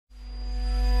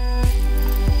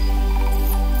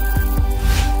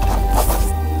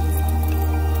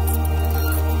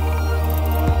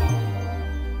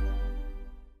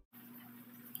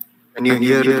Can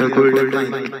you hear the golden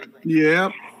time?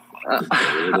 Yep.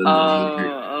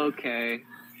 Oh, okay.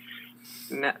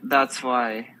 That's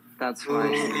why. That's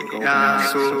why. Yeah,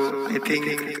 so I think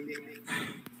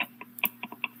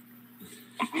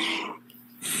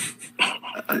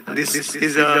this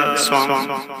is a song.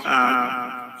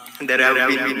 There have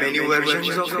been many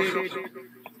versions of it,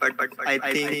 but I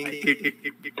think it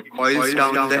boils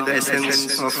down the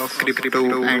essence of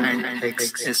crypto and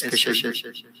Hex especially.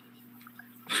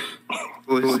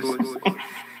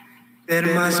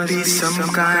 There must be some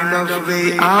kind of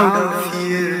way out of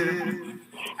here.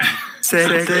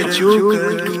 Said the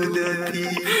joker to the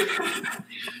thief.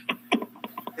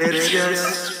 There's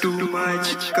just too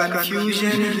much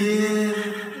confusion here.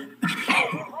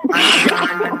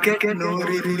 I can't get no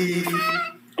relief.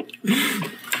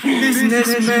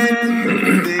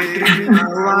 Businessmen, they drink my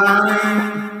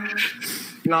wine.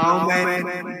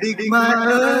 Plowmen dig my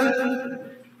earth.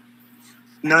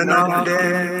 None of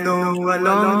them know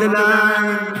along the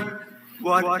line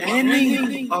what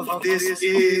any of this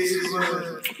is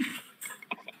worth.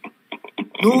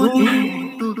 No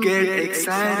need to get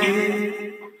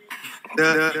excited.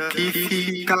 The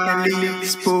thief kindly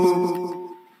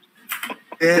spoke.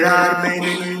 There are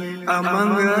many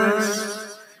among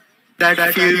us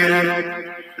that feel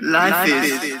that life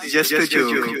is just a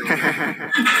joke.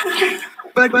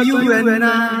 But you and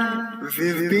I,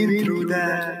 we've been through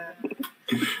that.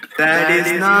 That is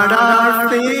not our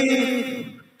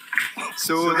fate.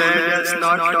 So let us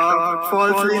not talk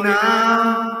falsely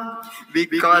now,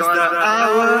 because the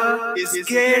hour is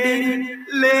getting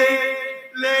late.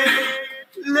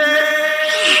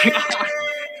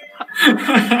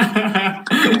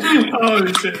 Oh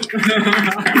shit.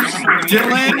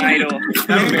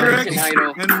 Dylan, lyrics,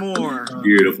 and more.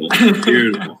 Beautiful.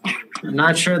 Beautiful. I'm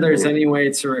not sure there's any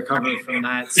way to recover from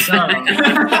that. So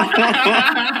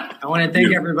I want to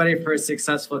thank everybody for a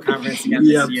successful conference again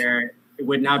this year. It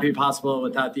would not be possible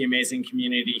without the amazing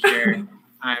community here.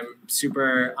 I'm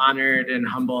super honored and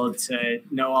humbled to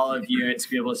know all of you and to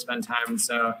be able to spend time.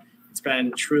 So it's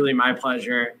been truly my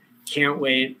pleasure. Can't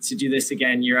wait to do this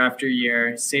again year after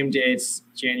year. Same dates,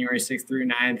 January 6th through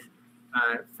 9th,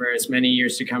 for as many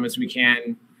years to come as we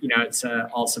can, to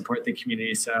all support the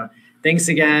community. So thanks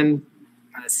again.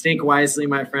 Stake wisely,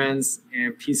 my friends,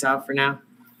 and peace out for now.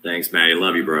 Thanks, Maddie.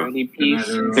 Love you, bro. Peace.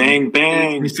 Bang,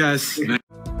 bang. Peace, guys.